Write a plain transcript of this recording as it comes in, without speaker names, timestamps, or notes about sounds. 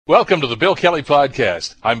Welcome to the Bill Kelly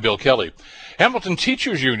Podcast. I'm Bill Kelly. Hamilton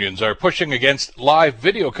teachers unions are pushing against live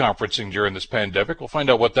video conferencing during this pandemic. We'll find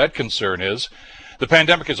out what that concern is. The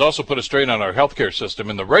pandemic has also put a strain on our healthcare system,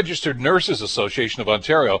 and the Registered Nurses Association of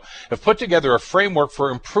Ontario have put together a framework for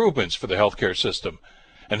improvements for the healthcare system.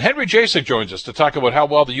 And Henry Jacek joins us to talk about how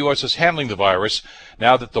well the U.S. is handling the virus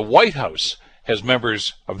now that the White House has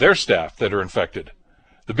members of their staff that are infected.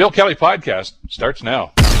 The Bill Kelly Podcast starts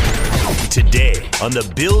now. Today on the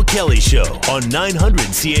Bill Kelly Show on 900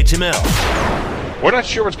 CHML. We're not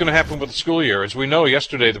sure what's going to happen with the school year. As we know,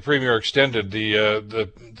 yesterday the Premier extended the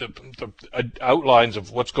outlines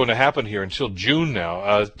of what's going to happen here until June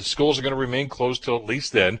now. The schools are going to remain closed till at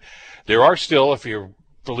least then. There are still, if you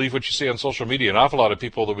believe what you see on social media, an awful lot of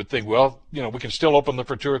people that would think, well, you know, we can still open them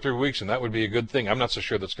for 2 or 3 weeks, and that would be a good thing. I'm not so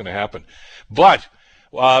sure that's going to happen. But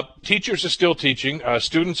teachers are still teaching.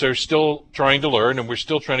 Students are still trying to learn, and we're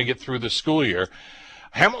still trying to get through the school year.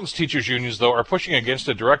 Hamilton's teachers unions, though, are pushing against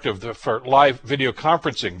a directive for live video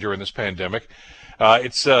conferencing during this pandemic.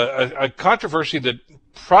 It's a controversy that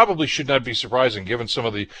probably should not be surprising, given some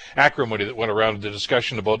of the acrimony that went around the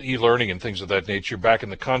discussion about e-learning and things of that nature back in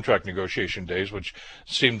the contract negotiation days, which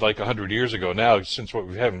seemed like 100 years ago now since what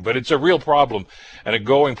we've had. But it's a real problem and a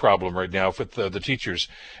going problem right now with the teachers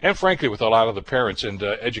and, frankly, with a lot of the parents and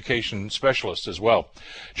education specialists as well.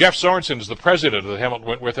 Jeff Sorensen is the president of the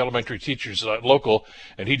Hamilton-Wentworth Elementary Teachers Local,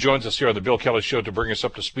 and he joins us here on the Bill Kelly Show to bring us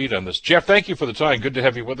up to speed on this. Jeff, thank you for the time. Good to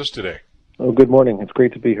have you with us today. Oh, good morning. It's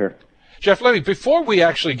great to be here. Jeff, before we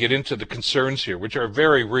actually get into the concerns here, which are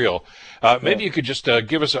very real, maybe you could just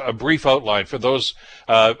give us a brief outline for those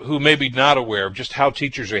who may be not aware of just how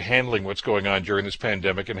teachers are handling what's going on during this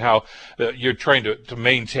pandemic and how you're trying to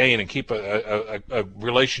maintain and keep a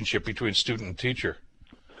relationship between student and teacher.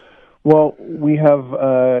 Well, we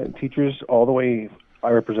have teachers all the way,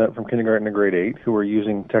 I represent from kindergarten to grade 8, who are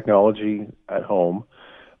using technology at home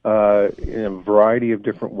in a variety of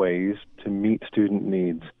different ways to meet student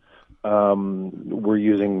needs. We're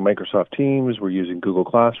using Microsoft Teams, we're using Google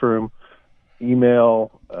Classroom,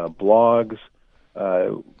 email, blogs,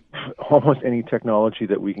 almost any technology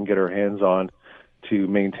that we can get our hands on to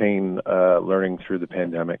maintain learning through the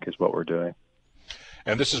pandemic is what we're doing.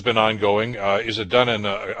 And this has been ongoing. Is it done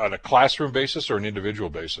on a classroom basis or an individual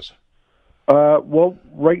basis? Well,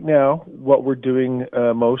 right now, what we're doing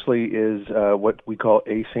mostly is what we call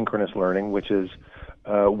asynchronous learning, which is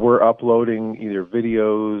we're uploading either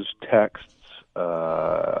videos, texts,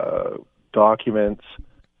 documents,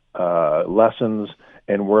 lessons,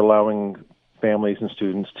 and we're allowing families and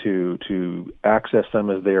students to access them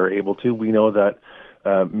as they are able to. We know that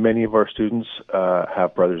many of our students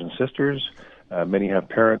have brothers and sisters. Many have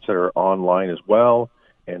parents that are online as well,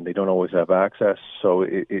 and they don't always have access. So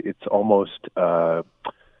it's almost a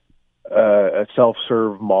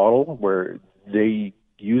self-serve model where they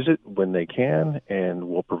use it when they can, and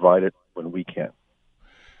we'll provide it when we can.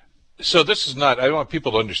 So this is not, I want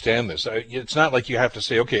people to understand this. It's not like you have to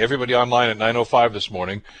say, okay, everybody online at 9:05 this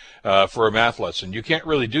morning for a math lesson. You can't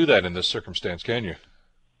really do that in this circumstance, can you?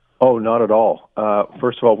 Oh, not at all.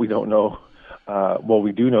 First of all, we don't know. Well,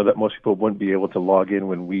 we do know that most people wouldn't be able to log in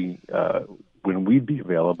when we'd be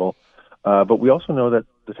available. But we also know that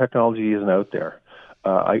the technology isn't out there.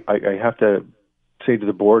 I have to say to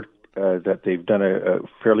the board that they've done a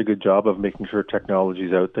fairly good job of making sure technology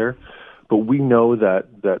is out there. But we know that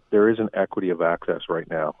there is an equity of access right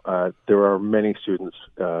now. There are many students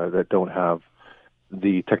that don't have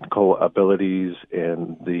the technical abilities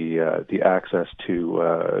and the access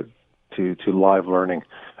to live learning.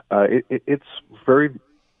 It's very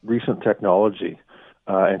recent technology,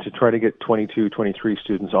 and to try to get 22, 23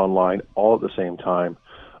 students online all at the same time,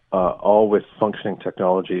 all with functioning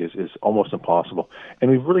technology is almost impossible.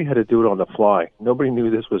 And we've really had to do it on the fly. Nobody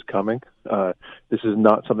knew this was coming. This is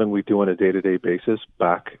not something we do on a day-to-day basis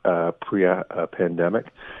back pre-pandemic.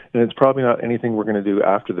 And it's probably not anything we're going to do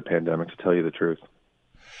after the pandemic, to tell you the truth.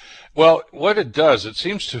 Well, what it does, it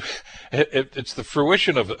seems to, it's the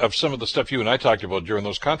fruition of some of the stuff you and I talked about during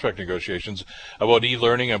those contract negotiations about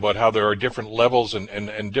e-learning, about how there are different levels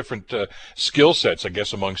and different skill sets, I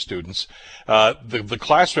guess, among students. The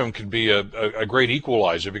classroom can be a great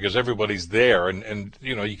equalizer because everybody's there and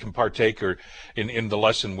you know, you can partake in the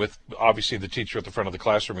lesson with obviously the teacher at the front of the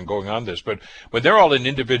classroom and going on this. But when they're all in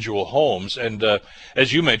individual homes, and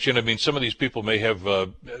as you mentioned, I mean, some of these people may have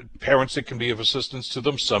parents that can be of assistance to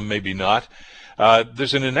them, some maybe not.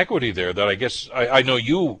 There's an inequity there that I guess I know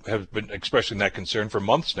you have been expressing that concern for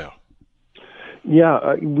months now.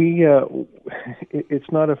 Yeah,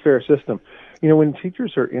 it's not a fair system. You know, when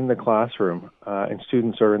teachers are in the classroom and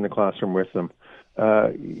students are in the classroom with them,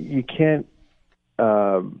 you can't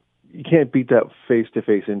you can't beat that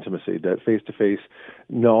face-to-face intimacy, that face-to-face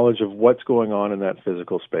knowledge of what's going on in that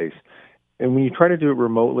physical space. And when you try to do it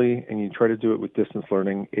remotely and you try to do it with distance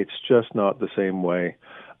learning, it's just not the same way.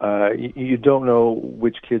 You don't know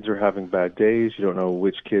which kids are having bad days. You don't know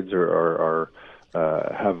which kids are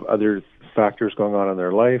have other factors going on in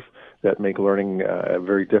their life that make learning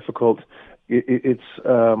very difficult. It's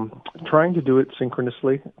trying to do it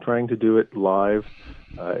synchronously, trying to do it live.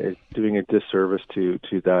 It's doing a disservice to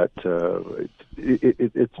that.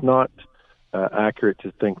 It's not accurate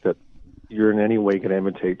to think that you're in any way going to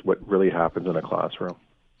imitate what really happens in a classroom.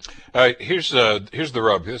 Here's the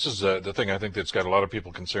rub. This is the thing I think that's got a lot of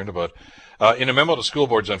people concerned about. In a memo to school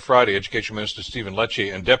boards on Friday, Education Minister Stephen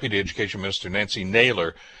Lecce and Deputy Education Minister Nancy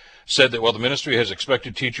Naylor said that while the ministry has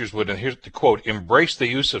expected teachers would, and here's the quote, embrace the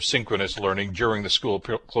use of synchronous learning during the school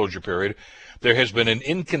closure period, there has been an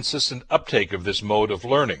inconsistent uptake of this mode of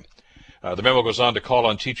learning. The memo goes on to call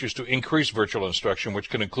on teachers to increase virtual instruction,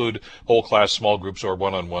 which can include whole class, small groups, or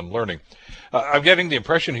one-on-one learning. I'm getting the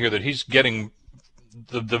impression here that he's getting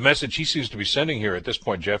the message he seems to be sending here at this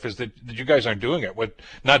point, Jeff, is that you guys aren't doing it,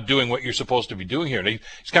 not doing what you're supposed to be doing here. And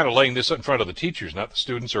he's kind of laying this in front of the teachers, not the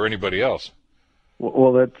students or anybody else.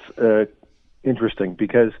 Well, that's interesting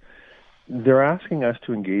because they're asking us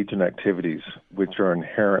to engage in activities which are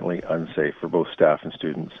inherently unsafe for both staff and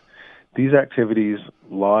students. These activities,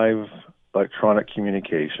 live electronic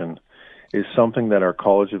communication, is something that our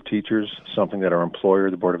College of Teachers, something that our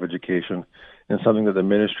employer, the Board of Education, and something that the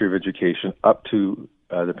Ministry of Education, up to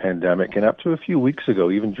the pandemic and up to a few weeks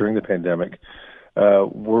ago, even during the pandemic,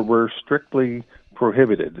 were strictly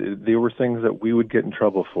prohibited. They were things that we would get in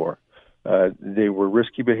trouble for. They were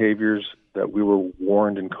risky behaviors that we were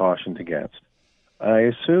warned and cautioned against. I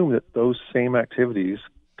assume that those same activities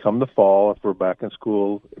come the fall, if we're back in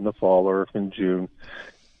school in the fall or if in June,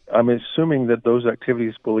 I'm assuming that those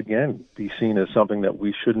activities will again be seen as something that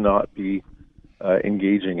we should not be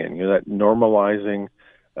engaging in. You know, that normalizing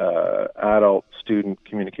adult-student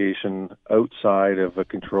communication outside of a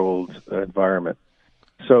controlled environment.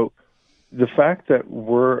 So the fact that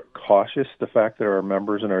we're cautious, the fact that our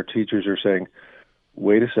members and our teachers are saying,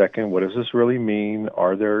 wait a second, what does this really mean?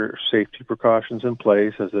 Are there safety precautions in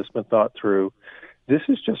place? Has this been thought through? This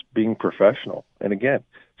is just being professional. And again,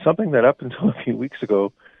 something that up until a few weeks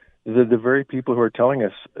ago, the very people who are telling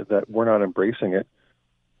us that we're not embracing it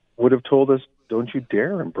would have told us, don't you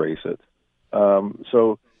dare embrace it.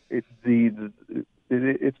 So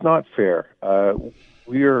it's not fair.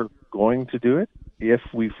 We are going to do it if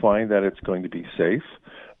we find that it's going to be safe,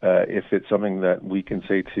 if it's something that we can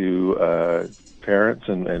say to parents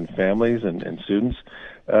and families and students,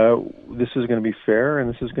 this is going to be fair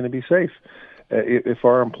and this is going to be safe. If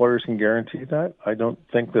our employers can guarantee that, I don't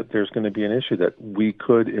think that there's going to be an issue that we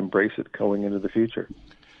could embrace it going into the future.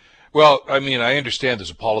 Well, I mean, I understand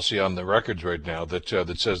there's a policy on the records right now that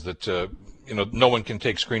says that no one can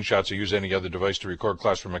take screenshots or use any other device to record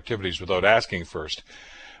classroom activities without asking first.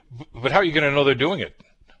 But how are you going to know they're doing it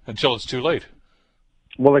until it's too late?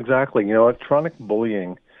 Well, exactly. Electronic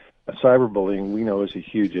bullying, cyberbullying, we know is a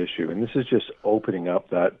huge issue, and this is just opening up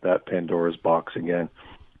that Pandora's box again.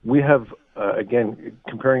 We have, again,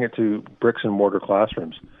 comparing it to bricks and mortar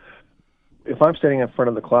classrooms, if I'm standing in front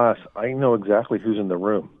of the class, I know exactly who's in the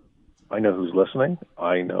room. I know who's listening.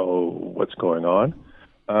 I know what's going on.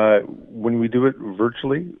 When we do it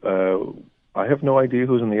virtually, I have no idea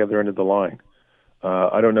who's on the other end of the line.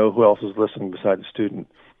 I don't know who else is listening beside the student.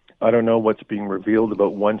 I don't know what's being revealed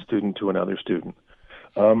about one student to another student.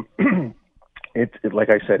 Like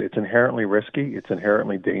I said, it's inherently risky. It's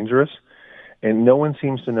inherently dangerous. And no one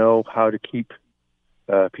seems to know how to keep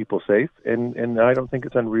people safe. And I don't think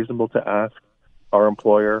it's unreasonable to ask our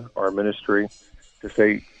employer, our ministry, to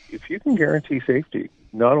say, if you can guarantee safety,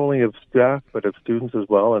 not only of staff, but of students as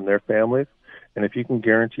well and their families, and if you can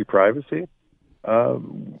guarantee privacy,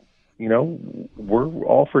 we're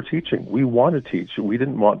all for teaching. We want to teach. We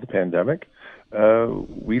didn't want the pandemic.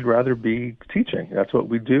 We'd rather be teaching. That's what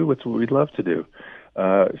we do. It's what we'd love to do.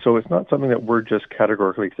 So it's not something that we're just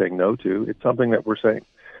categorically saying no to. It's something that we're saying,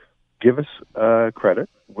 give us credit.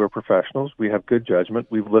 We're professionals. We have good judgment.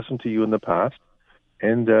 We've listened to you in the past.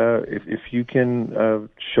 And if you can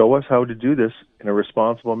show us how to do this in a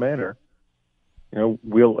responsible manner,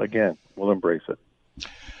 we'll embrace it.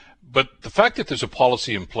 But the fact that there's a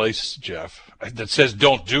policy in place, Jeff, that says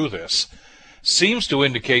don't do this, seems to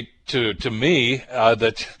indicate to me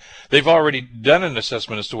that they've already done an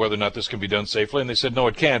assessment as to whether or not this can be done safely, and they said, no,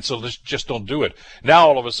 it can't, so just don't do it. Now,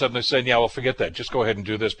 all of a sudden, they're saying, yeah, well, forget that. Just go ahead and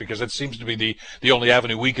do this, because it seems to be the only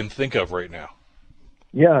avenue we can think of right now.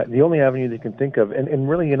 Yeah, the only avenue they can think of, and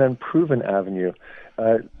really an unproven avenue.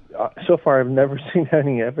 So far, I've never seen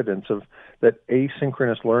any evidence of that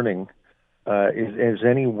asynchronous learning is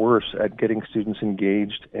any worse at getting students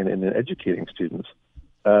engaged and educating students.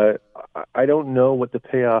 I don't know what the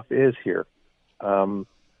payoff is here.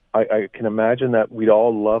 I can imagine that we'd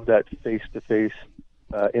all love that face-to-face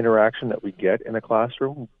interaction that we get in a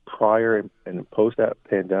classroom prior and post that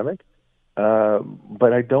pandemic.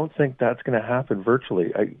 But I don't think that's going to happen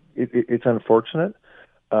virtually. It's unfortunate,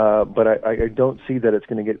 but I don't see that it's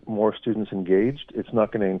going to get more students engaged. It's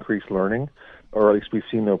not going to increase learning, or at least we've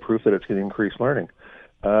seen no proof that it's going to increase learning.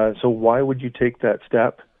 So why would you take that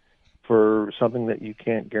step for something that you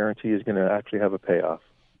can't guarantee is going to actually have a payoff?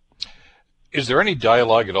 Is there any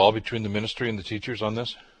dialogue at all between the ministry and the teachers on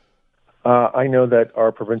this? I know that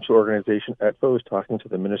our provincial organization, ETFO, is talking to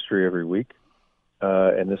the ministry every week,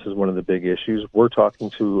 and this is one of the big issues. We're talking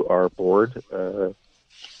to our board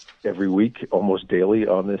every week, almost daily,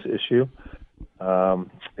 on this issue.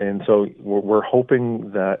 And so we're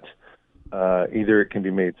hoping that either it can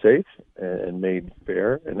be made safe and made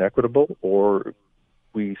fair and equitable, or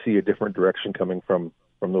we see a different direction coming from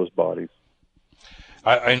those bodies.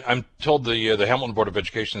 I'm told the Hamilton Board of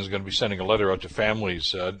Education is going to be sending a letter out to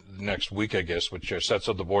families next week, I guess, which sets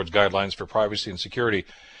out the board's guidelines for privacy and security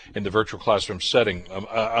in the virtual classroom setting,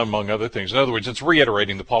 among other things. In other words, it's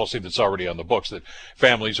reiterating the policy that's already on the books that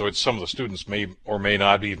families or some of the students may or may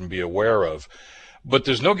not even be aware of. But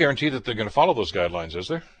there's no guarantee that they're going to follow those guidelines, is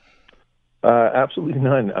there? Absolutely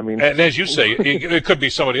none. I mean, and as you say, it could be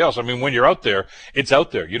somebody else. I mean, when you're out there, it's out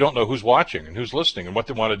there. You don't know who's watching and who's listening and what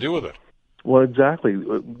they want to do with it. Well, exactly.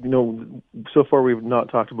 So far we've not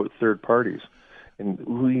talked about third parties, and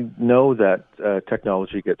we know that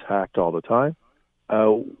technology gets hacked all the time.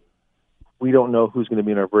 We don't know who's going to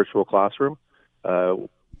be in our virtual classroom,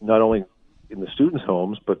 not only in the students'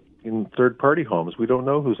 homes, but in third-party homes. We don't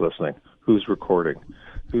know who's listening, who's recording,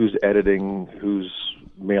 who's editing, who's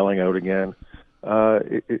mailing out again.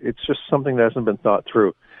 It's just something that hasn't been thought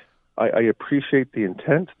through. I appreciate the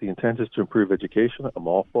intent. The intent is to improve education. I'm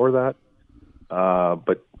all for that.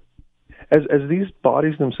 But as these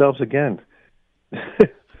bodies themselves, again,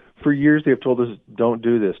 for years they've told us, don't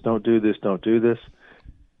do this, don't do this, don't do this.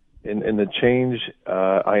 And the change,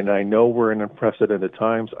 I know we're in unprecedented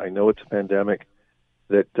times. I know it's a pandemic.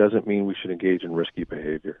 That doesn't mean we should engage in risky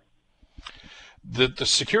behavior. The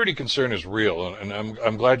security concern is real, and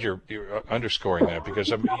I'm glad you're underscoring that,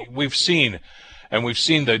 because we've seen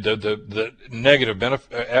the negative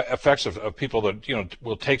effects of people that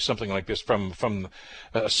will take something like this from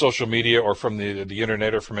social media or from the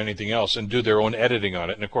internet or from anything else and do their own editing on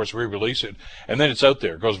it, and of course re-release it, and then it's out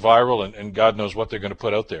there, it goes viral, and God knows what they're going to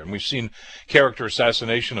put out there. And we've seen character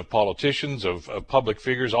assassination of politicians, of public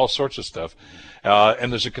figures, all sorts of stuff,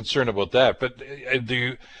 and there's a concern about that. But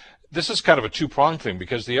this is kind of a two-pronged thing,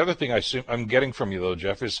 because the other thing I'm getting from you, though,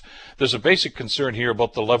 Jeff, is there's a basic concern here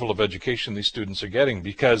about the level of education these students are getting,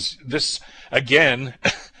 because this, again,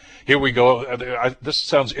 here we go. This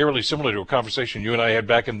sounds eerily similar to a conversation you and I had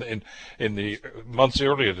back in the months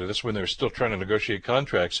earlier to this, when they were still trying to negotiate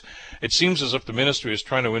contracts. It seems as if the ministry is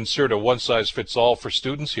trying to insert a one-size-fits-all for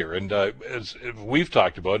students here. And as we've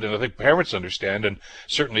talked about, and I think parents understand, and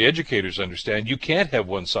certainly educators understand, you can't have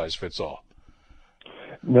one-size-fits-all.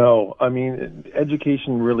 No, I mean,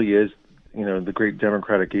 education really is, the great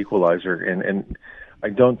democratic equalizer, and I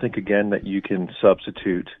don't think, again, that you can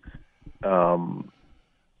substitute being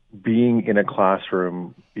in a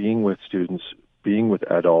classroom, being with students, being with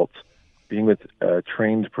adults, being with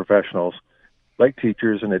trained professionals like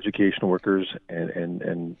teachers and education workers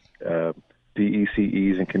and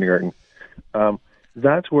DECEs in kindergarten.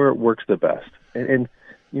 That's where it works the best. And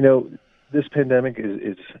this pandemic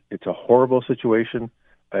it's a horrible situation.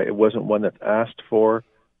 It wasn't one that's asked for.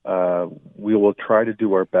 We will try to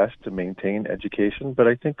do our best to maintain education, but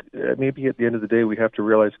I think maybe at the end of the day we have to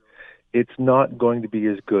realize it's not going to be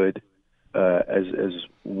as good as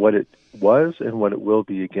what it was and what it will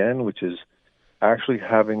be again, which is actually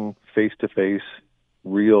having face-to-face,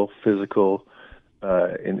 real, physical,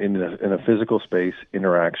 in a physical space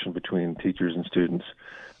interaction between teachers and students.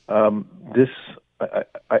 I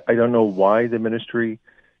don't know why the ministry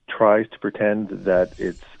tries to pretend that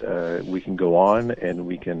we can go on and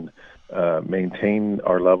we can maintain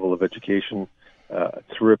our level of education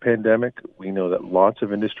through a pandemic. We know that lots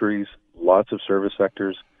of industries, lots of service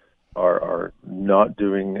sectors are not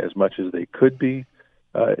doing as much as they could be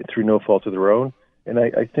through no fault of their own. And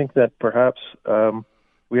I think that perhaps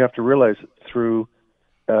we have to realize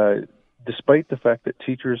despite the fact that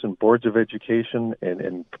teachers and boards of education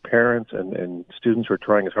and parents and students are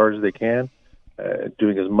trying as hard as they can,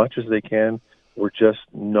 doing as much as they can. We're just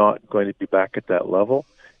not going to be back at that level,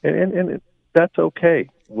 and that's okay.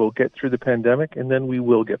 We'll get through the pandemic, and then we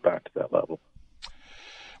will get back to that level.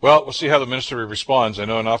 Well, we'll see how the ministry responds. I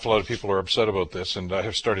know an awful lot of people are upset about this, and I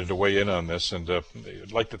have started to weigh in on this, and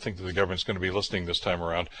I'd like to think that the government's going to be listening this time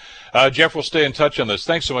around. Jeff, we'll stay in touch on this.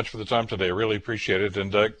 Thanks so much for the time today. I really appreciate it,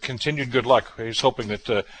 and continued good luck. He's hoping that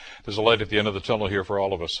there's a light at the end of the tunnel here for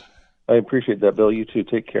all of us. I appreciate that, Bill. You too.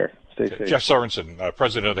 Take care. Stay safe. Jeff Sorensen,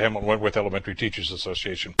 president of the Hamilton-Wentworth Elementary Teachers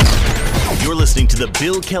Association. You're listening to the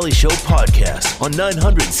Bill Kelly Show podcast on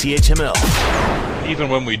 900 CHML. Even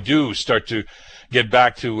when we do start to get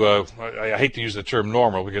back to, I hate to use the term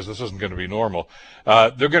normal because this isn't going to be normal, there are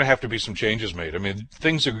going to have to be some changes made. I mean,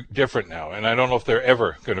 things are different now, and I don't know if they're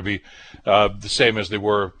ever going to be the same as they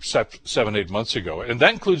were 7-8 months ago. And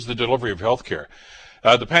that includes the delivery of health care.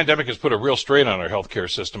 The pandemic has put a real strain on our healthcare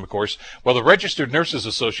system, of course. Well, the Registered Nurses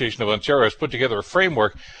Association of Ontario has put together a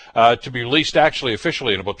framework to be released actually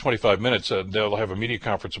officially in about 25 minutes. They'll have a media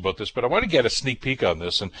conference about this, but I want to get a sneak peek on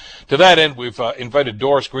this. And to that end, we've invited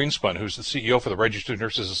Doris Greenspun, who's the CEO for the Registered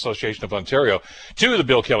Nurses Association of Ontario, to the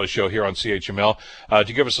Bill Kelly Show here on CHML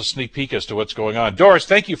to give us a sneak peek as to what's going on. Doris,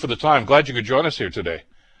 thank you for the time. Glad you could join us here today.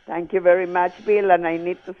 Thank you very much, Bill. And I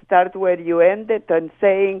need to start where you ended on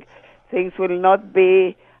saying things will not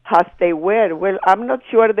be as they were. Well, I'm not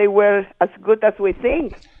sure they were as good as we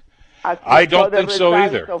think. I don't think so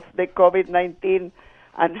either. Of the COVID-19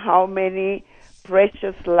 and how many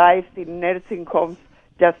precious lives in nursing homes.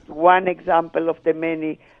 Just one example of the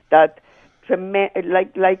many that,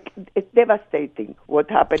 it's devastating what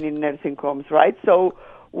happened in nursing homes, right? So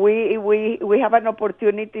we have an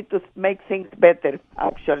opportunity to make things better,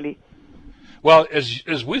 actually. Well,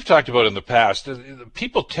 as we've talked about in the past,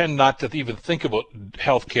 people tend not to even think about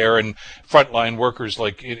health care and frontline workers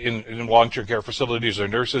like in long-term care facilities or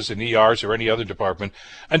nurses in ERs or any other department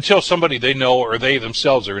until somebody they know or they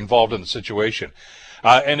themselves are involved in the situation.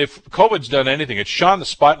 And if COVID's done anything, it's shone the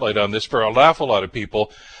spotlight on this for an awful lot of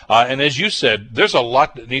people. And as you said, there's a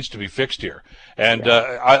lot that needs to be fixed here. And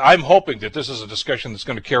I'm hoping that this is a discussion that's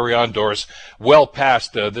going to carry on, Doris, well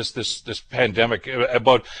past this pandemic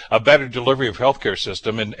about a better delivery of healthcare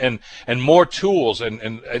system and more tools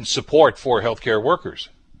and support for healthcare workers.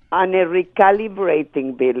 And a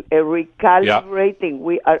recalibrating, Bill, a recalibrating. Yeah.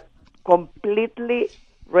 We are completely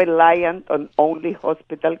reliant on only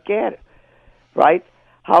hospital care, right?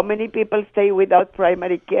 How many people stay without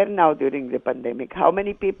primary care now during the pandemic? How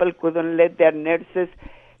many people couldn't let their nurses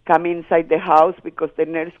come inside the house because the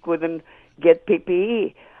nurse couldn't get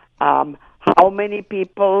PPE? How many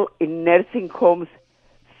people in nursing homes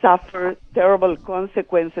suffer terrible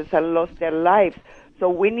consequences and lost their lives? So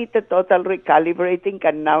we need a total recalibrating,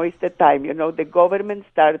 and now is the time. You know, the government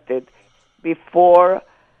started before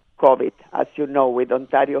COVID, as you know, with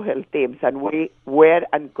Ontario Health Teams, and we were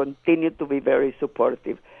and continue to be very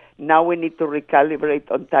supportive. Now we need to recalibrate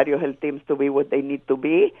Ontario Health Teams to be what they need to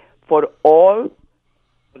be for all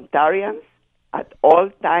Ontarians at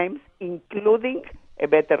all times, including a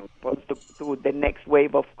better response to the next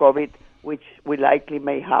wave of COVID, which we likely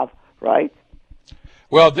may have, right?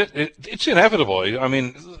 Well, it's inevitable. I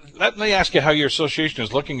mean, let me ask you how your association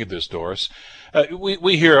is looking at this, Doris.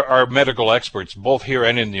 We hear our medical experts, both here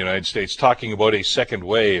and in the United States, talking about a second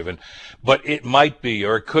wave, but it might be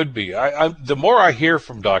or it could be. The more I hear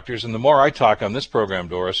from doctors and the more I talk on this program,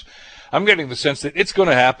 Doris, I'm getting the sense that it's going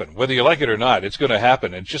to happen. Whether you like it or not, it's going to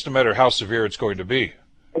happen. It's just a matter of how severe it's going to be.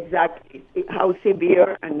 Exactly. How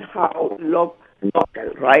severe and how local,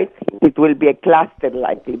 right? It will be a cluster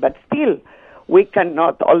likely, but still, we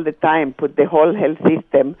cannot all the time put the whole health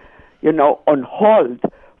system, on hold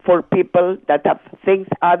for people that have things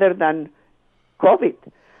other than COVID.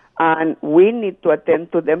 And we need to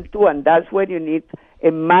attend to them too, and that's where you need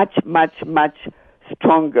a much, much, much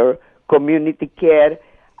stronger community care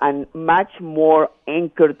and much more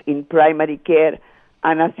anchored in primary care.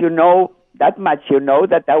 And as you know, that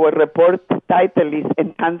our report title is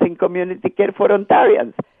Enhancing Community Care for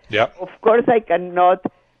Ontarians. Yeah. Of course, I cannot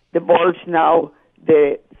divulge now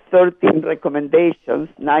the 13 recommendations,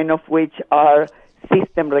 9 of which are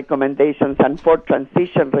system recommendations and 4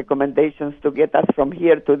 transition recommendations to get us from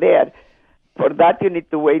here to there. For that, you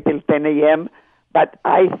need to wait till 10 a.m., but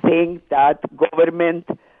I think that government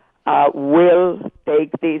will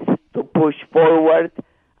take this to push forward,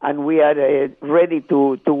 and we are ready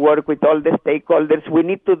to work with all the stakeholders. We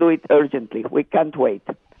need to do it urgently. We can't wait.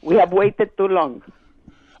 We have waited too long.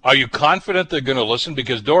 Are you confident they're going to listen?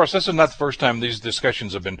 Because, Doris, this is not the first time these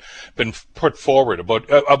discussions have been put forward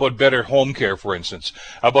about better home care, for instance,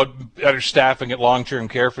 about better staffing at long-term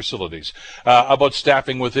care facilities, about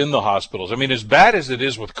staffing within the hospitals. I mean, as bad as it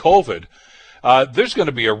is with COVID, there's going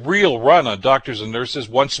to be a real run on doctors and nurses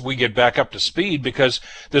once we get back up to speed, because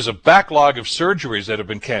there's a backlog of surgeries that have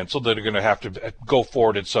been canceled that are going to have to go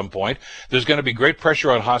forward at some point. There's going to be great pressure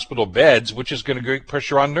on hospital beds, which is going to be great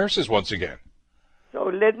pressure on nurses once again. So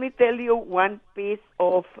let me tell you one piece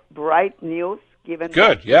of bright news, given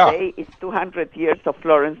Good, that yeah. today is 200 years of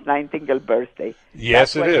Florence Nightingale's birthday.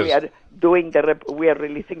 Yes, That's it why is. We are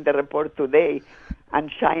releasing the report today and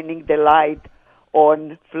shining the light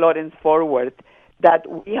on Florence forward, that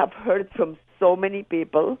we have heard from so many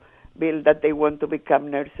people, Bill, that they want to become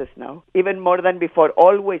nurses now, even more than before.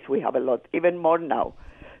 Always we have a lot, even more now.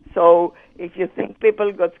 So if you think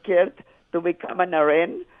people got scared to become an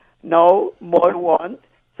RN, no, more won't.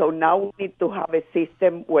 So now we need to have a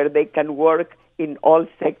system where they can work in all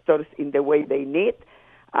sectors in the way they need,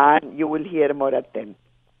 and you will hear more at 10.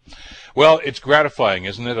 Well, it's gratifying,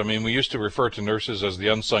 isn't it? I mean, we used to refer to nurses as the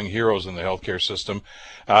unsung heroes in the healthcare system.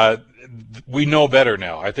 We know better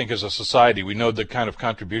now. I think as a society, we know the kind of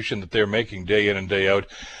contribution that they're making day in and day out,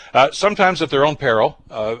 sometimes at their own peril,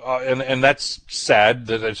 and that's sad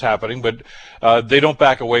that it's happening, but they don't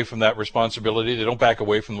back away from that responsibility. They don't back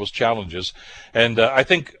away from those challenges. And I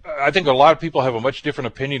think a lot of people have a much different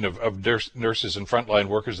opinion of nurses and frontline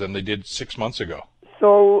workers than they did 6 months ago.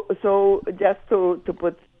 So just to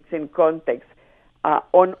put in context,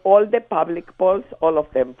 on all the public polls, all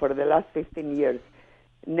of them for the last 15 years,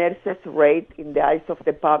 nurses rate in the eyes of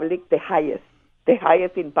the public the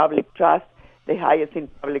highest in public trust, the highest in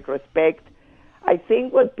public respect. I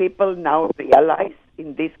think what people now realize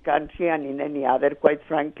in this country and in any other, quite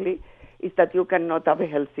frankly, is that you cannot have a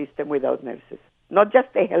health system without nurses. Not just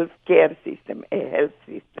a health care system, a health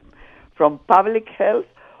system. From public health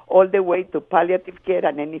all the way to palliative care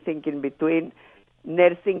and anything in between.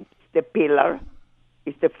 Nursing is the pillar,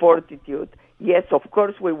 is the fortitude. Yes, of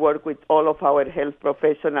course, we work with all of our health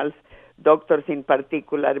professionals, doctors in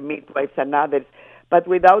particular, midwives and others. But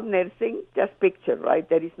without nursing, just picture, right?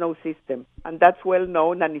 There is no system. And that's well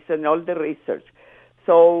known and it's in all the research.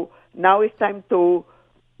 So now it's time to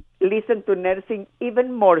listen to nursing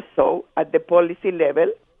even more so at the policy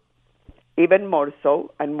level, even more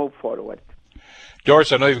so, and move forward.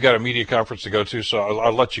 Doris, I know you've got a media conference to go to, so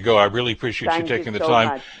I'll let you go. I really appreciate you taking the time.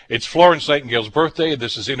 Much. It's Florence Nightingale's birthday.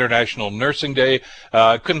 This is International Nursing Day.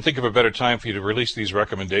 Couldn't think of a better time for you to release these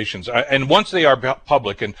recommendations. And once they are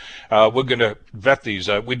public, and we're going to vet these,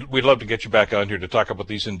 we'd love to get you back on here to talk about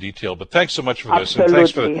these in detail. But thanks so much for this.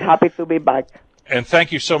 Absolutely. Happy to be back. And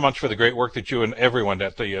thank you so much for the great work that you and everyone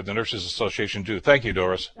at the Nurses Association do. Thank you,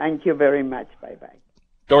 Doris. Thank you very much. Bye-bye.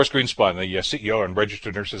 Doris Greenspun, the CEO and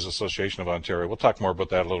Registered Nurses Association of Ontario. We'll talk more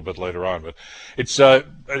about that a little bit later on, but it's a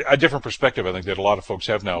different perspective, I think, that a lot of folks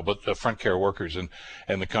have now about front care workers and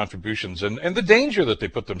the contributions and the danger that they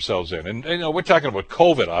put themselves in. And, you know, we're talking about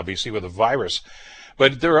COVID, obviously, with a virus,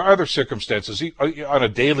 but there are other circumstances on a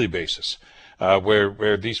daily basis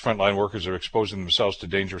where these frontline workers are exposing themselves to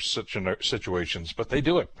dangerous situations, but they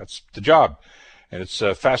do it. That's the job, and it's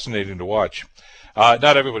fascinating to watch.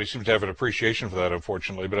 Not everybody seems to have an appreciation for that,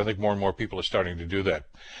 unfortunately, but I think more and more people are starting to do that.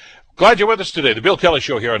 Glad you're with us today. The Bill Kelly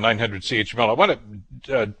Show here on 900 CHML. I want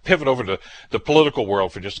to pivot over to the political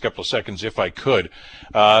world for just a couple of seconds, if I could.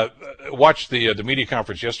 Watched the media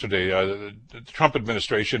conference yesterday. The Trump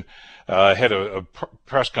administration had a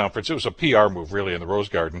press conference. It was a PR move, really, in the Rose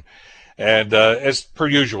Garden. And as per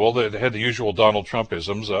usual, they had the usual Donald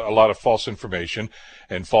Trumpisms, a lot of false information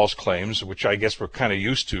and false claims, which I guess we're kind of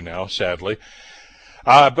used to now, sadly.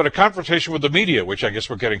 But a confrontation with the media, which I guess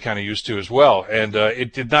we're getting kind of used to as well. And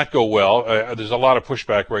it did not go well. There's a lot of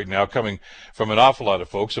pushback right now coming from an awful lot of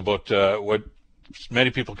folks about what many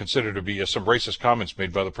people consider to be some racist comments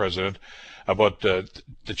made by the president about the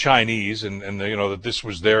Chinese and you know, that this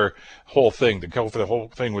was their whole thing. The whole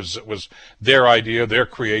thing was their idea, their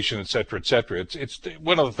creation, et cetera, et cetera. It's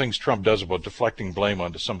one of the things Trump does about deflecting blame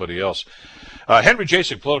onto somebody else. Henry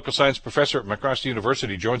Jacek, political science professor at McMaster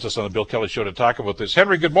University, joins us on the Bill Kelly Show to talk about this.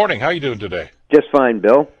 Henry, good morning. How are you doing today? Just fine,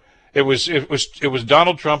 Bill. It was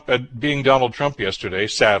Donald Trump being Donald Trump yesterday,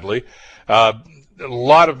 sadly. A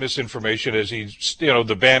lot of misinformation as he, you know,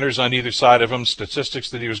 the banners on either side of him,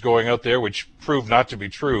 statistics that he was going out there, which proved not to be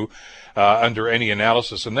true under any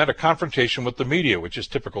analysis, and then a confrontation with the media, which is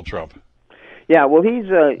typical Trump. Yeah, well,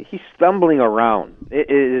 he's stumbling around.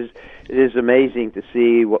 It is amazing to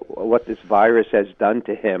see what this virus has done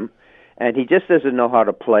to him, and he just doesn't know how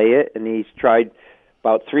to play it. And he's tried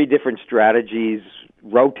about 3 different strategies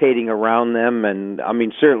rotating around them, and I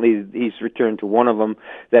mean, certainly he's returned to one of them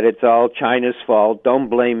that it's all China's fault. Don't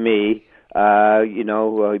blame me.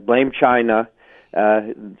 Blame China.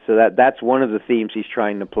 So that's one of the themes he's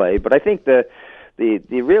trying to play. But I think the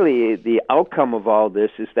outcome of all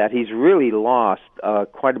this is that he's really lost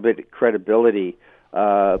quite a bit of credibility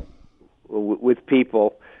with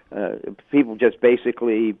people. People just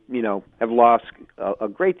basically, have lost a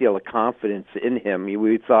great deal of confidence in him.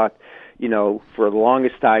 We thought, for the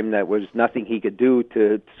longest time that was nothing he could do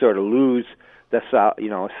to sort of lose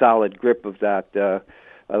a solid grip of that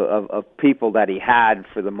of people that he had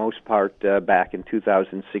for the most part back in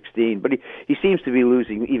 2016. But he seems to be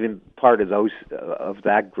losing even part of those of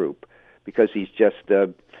that group because he's just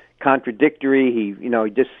contradictory. He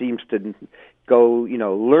just seems to go,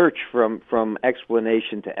 lurch from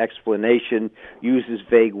explanation to explanation, uses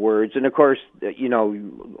vague words, and of course,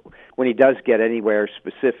 when he does get anywhere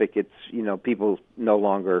specific, it's people no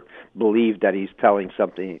longer believe that he's telling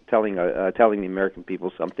the American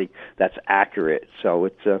people something that's accurate. So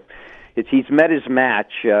he's met his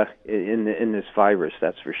match in this virus,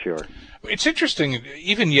 that's for sure. It's interesting.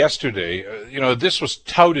 Even yesterday, this was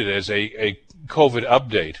touted as a COVID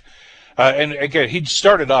update. And again, he'd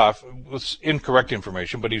started off with incorrect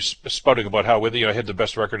information, but he's spouting about how they had the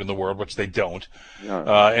best record in the world, which they don't,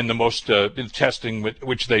 and the most in testing,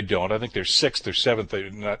 which they don't. I think they're 6th or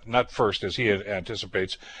 7th, not first, as he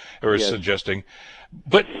anticipates or is suggesting.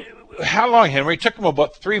 But how long, Henry? It took him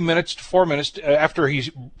about 3 minutes to 4 minutes after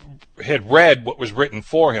he had read what was written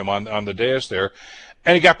for him on the dais there.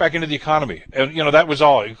 And he got back into the economy, and that was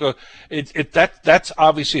all. That's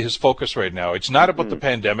obviously his focus right now. It's not about the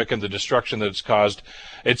pandemic and the destruction that it's caused.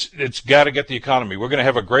 It's got to get the economy. We're going to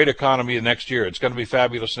have a great economy next year. It's going to be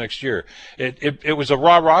fabulous next year. It was a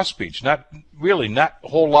rah-rah speech, not a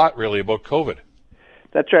whole lot really about COVID.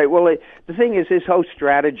 That's right. Well, the thing is, his whole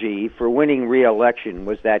strategy for winning re-election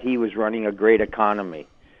was that he was running a great economy,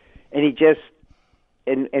 and he just.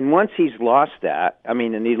 And once he's lost that,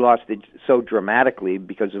 and he lost it so dramatically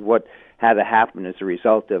because of what had to happen as a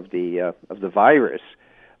result of the virus,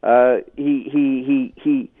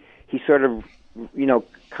 he sort of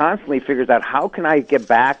constantly figures out how can I get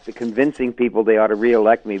back to convincing people they ought to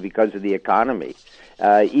reelect me because of the economy,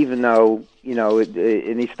 even though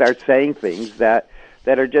and he starts saying things that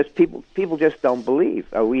are just people just don't believe.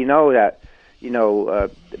 We know that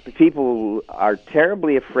people are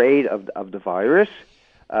terribly afraid of the virus.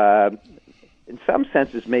 In some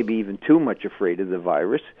senses, maybe even too much afraid of the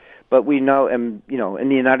virus. But we know, in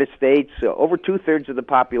the United States, over 2/3 of the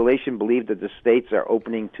population believe that the states are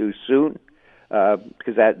opening too soon,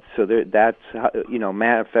 because that's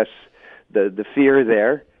manifests the fear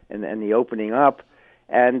there and the opening up,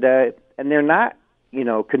 and they're not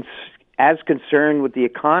as concerned with the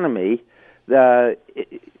economy, at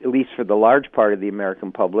least for the large part of the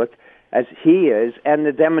American public, as he is, and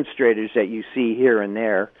the demonstrators that you see here and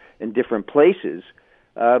there in different places,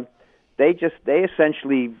 they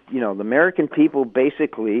essentially, the American people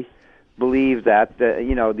basically believe that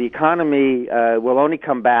the economy will only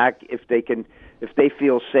come back if they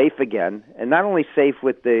feel safe again, and not only safe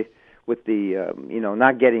with the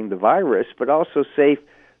not getting the virus, but also safe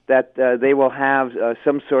that they will have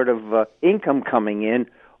some sort of income coming in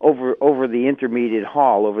over the intermediate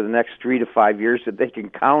haul over the next 3 to 5 years that they can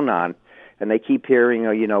count on. And they keep hearing,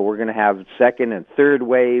 we're going to have second and third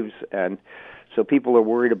waves, and so people are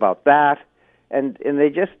worried about that. And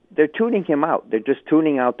they're tuning him out. They're just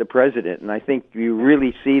tuning out the president. And I think you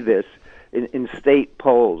really see this in state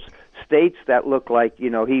polls, states that look like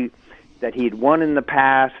that he'd won in the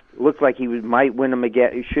past, look like he might win them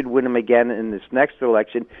again. He should win them again in this next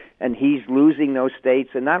election, and he's losing those states.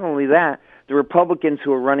 And not only that, the Republicans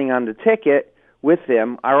who are running on the ticket with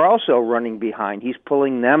him are also running behind. He's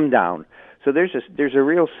pulling them down. So there's a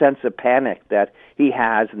real sense of panic that he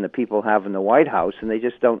has and the people have in the White House, and they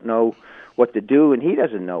just don't know what to do, and he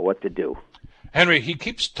doesn't know what to do. Henry, he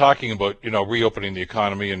keeps talking about reopening the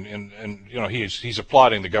economy, and he's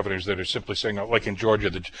applauding the governors that are simply saying, like in Georgia,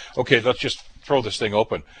 that okay, let's just throw this thing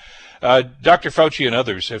open. Dr. Fauci and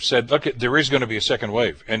others have said, look, there is going to be a second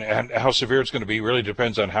wave, and how severe it's going to be really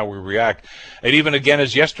depends on how we react. And even again,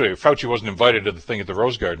 as yesterday, Fauci wasn't invited to the thing at the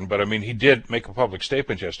Rose Garden, but he did make a public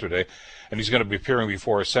statement yesterday, and he's going to be appearing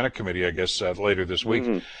before a Senate committee, I guess, later this week.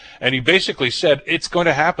 Mm-hmm. And he basically said it's going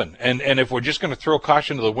to happen, and if we're just going to throw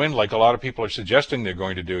caution to the wind, like a lot of people are suggesting they're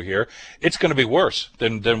going to do here, it's going to be worse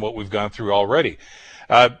than what we've gone through already.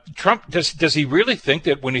 Trump, does he really think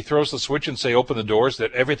that when he throws the switch and say open the doors,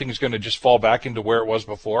 that everything is going to just fall back into where it was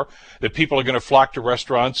before? That people are going to flock to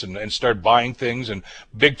restaurants and start buying things and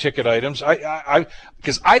big ticket items?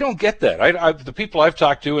 Because I don't get that. The people I've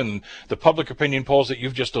talked to and the public opinion polls that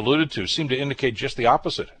you've just alluded to seem to indicate just the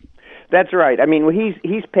opposite. That's right. I mean,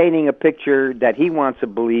 he's painting a picture that he wants to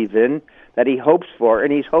believe in, that he hopes for,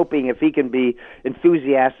 and he's hoping if he can be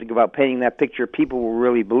enthusiastic about painting that picture, people will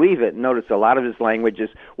really believe it. Notice a lot of his language is,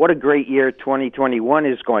 what a great year 2021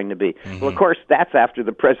 is going to be. Mm-hmm. Well, of course, that's after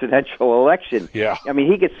the presidential election. Yeah. I mean,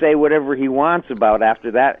 he could say whatever he wants about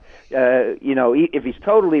after that. If he's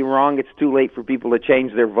totally wrong, it's too late for people to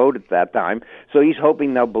change their vote at that time. So he's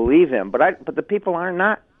hoping they'll believe him. But the people are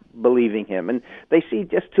not believing him, and they see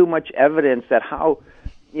just too much evidence that how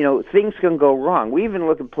things can go wrong. We even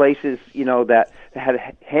look at places, that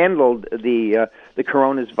had handled the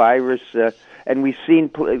coronavirus, and we've seen,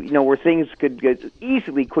 where things could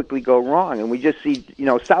easily, quickly go wrong. And we just see,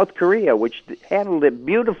 South Korea, which handled it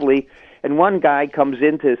beautifully. And one guy comes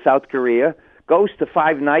into South Korea, goes to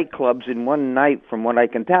 5 nightclubs in one night, from what I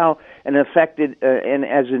can tell, and infected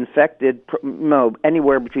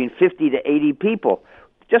anywhere between 50 to 80 people.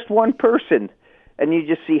 Just one person. And you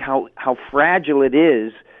just see how fragile it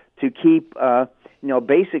is to keep,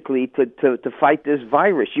 basically to fight this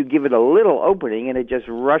virus. You give it a little opening and it just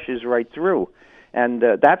rushes right through. And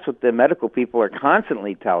that's what the medical people are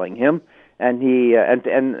constantly telling him. And he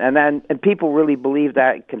and people really believe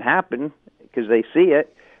that can happen because they see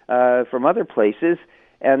it from other places.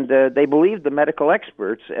 And they believe the medical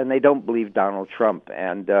experts, and they don't believe Donald Trump.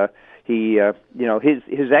 And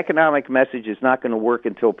his economic message is not going to work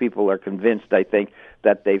until people are convinced, I think,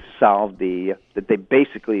 that they've solved that they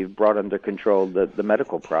basically brought under control the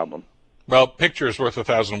medical problem. Well, picture is worth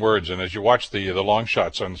 1,000 words, and as you watched the long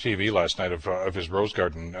shots on TV last night of his Rose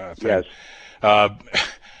Garden thing, yes.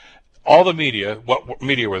 All the media, what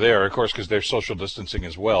media were there, of course, because they're social distancing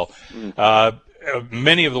as well.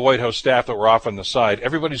 Many of the White House staff that were off on the side,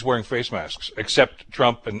 everybody's wearing face masks except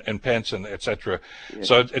Trump and Pence and et cetera. Yeah.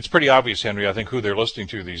 So it's pretty obvious, Henry, I think, who they're listening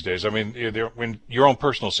to these days. I mean, when your own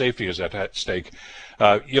personal safety is at stake,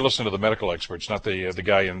 you listen to the medical experts, not the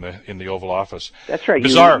guy in the Oval Office. That's right.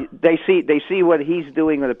 Bizarre. They see what he's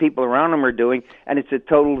doing or the people around him are doing, and it's a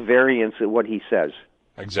total variance of what he says.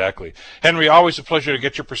 Exactly. Henry, always a pleasure to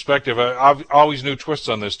get your perspective. Always new twists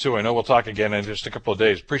on this, too. I know we'll talk again in just a couple of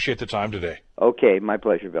days. Appreciate the time today. Okay, my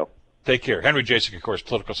pleasure, Bill. Take care. Henry Jacek, of course,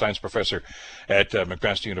 political science professor at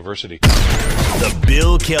McMaster University. The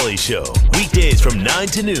Bill Kelly Show, weekdays from 9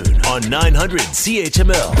 to noon on 900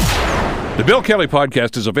 CHML. The Bill Kelly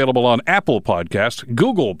Podcast is available on Apple Podcast,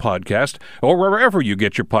 Google Podcast, or wherever you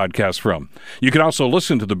get your podcasts from. You can also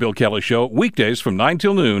listen to The Bill Kelly Show weekdays from 9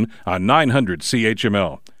 till noon on 900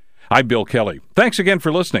 CHML. I'm Bill Kelly. Thanks again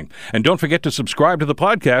for listening. And don't forget to subscribe to the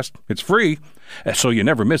podcast. It's free, so you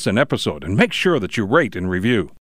never miss an episode. And make sure that you rate and review.